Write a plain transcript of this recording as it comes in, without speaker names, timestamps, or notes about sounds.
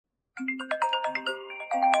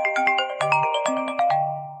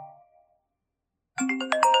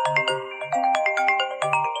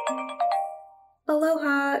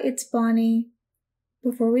Aloha, it's Bonnie.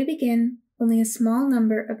 Before we begin, only a small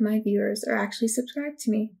number of my viewers are actually subscribed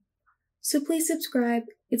to me. So please subscribe,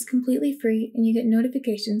 it's completely free and you get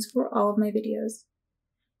notifications for all of my videos.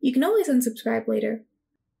 You can always unsubscribe later.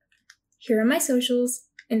 Here are my socials,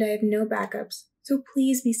 and I have no backups, so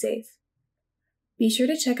please be safe. Be sure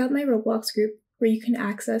to check out my Roblox group where you can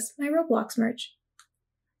access my Roblox merch.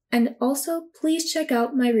 And also, please check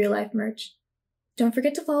out my real life merch. Don't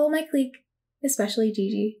forget to follow my clique, especially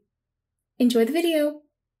Gigi. Enjoy the video!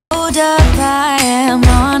 Hold up, I am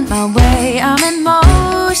on my way, I'm in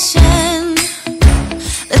motion.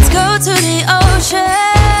 Let's go to the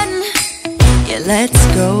ocean. Yeah, let's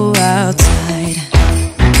go outside.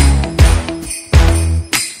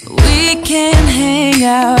 We can hang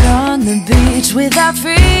out on the beach without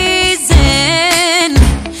freezing.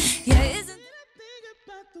 Yeah, isn't it? I think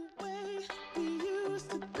about the way we used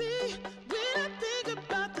to be. When I think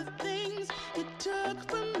about the things you took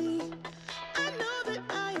from me, I know that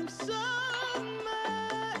I am so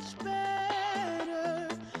much better.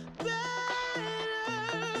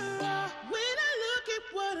 When I look at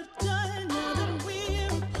what I've done now that we're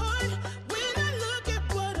apart, when I look at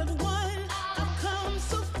what I've won, I've come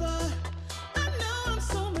so far. I know I'm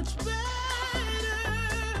so much better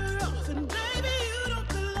off, and baby, you don't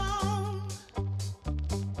belong.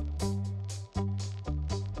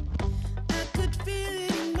 I could feel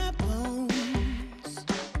it in my bones.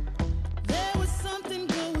 There was something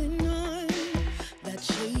going on, that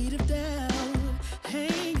shade of doubt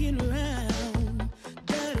hanging around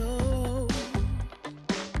that old.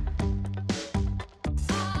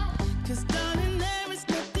 'Cause darling, there is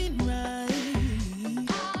nothing right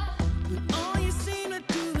when all you seem to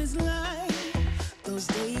do is lie. Those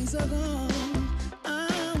days are gone,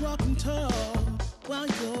 I'm walking tall while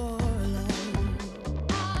you're alone.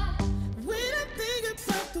 When I think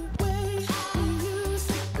about the way we used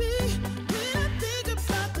to be, when I think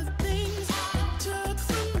about the things you took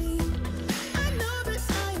from me, I know that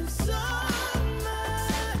I am so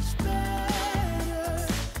much better.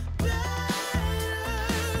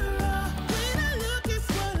 When I look at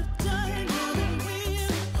what I've done now that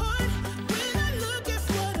we're apart, when I look at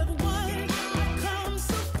what I've won, I've come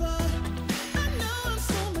so far. I know I'm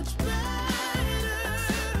so much better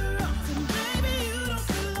off, and baby, you don't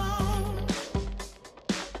belong.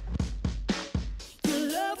 Your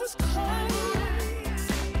love was cold,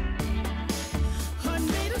 heart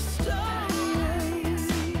made of stone.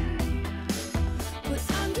 But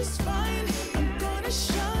I'm just fine, I'm gonna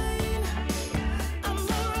shine. I'm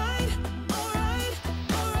alright, alright,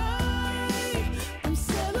 alright. I'm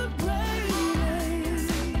celebrating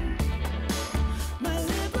my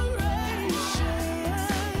liberation.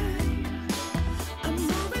 I'm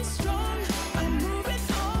moving strong, I'm moving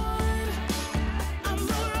on. I'm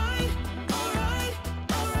alright, alright,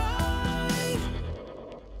 alright.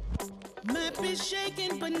 Might be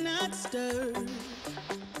shaken but not stirred.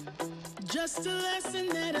 Just a lesson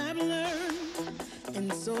that I've learned.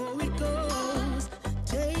 And so it goes,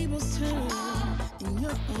 tables turn, and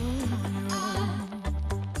you're on your own.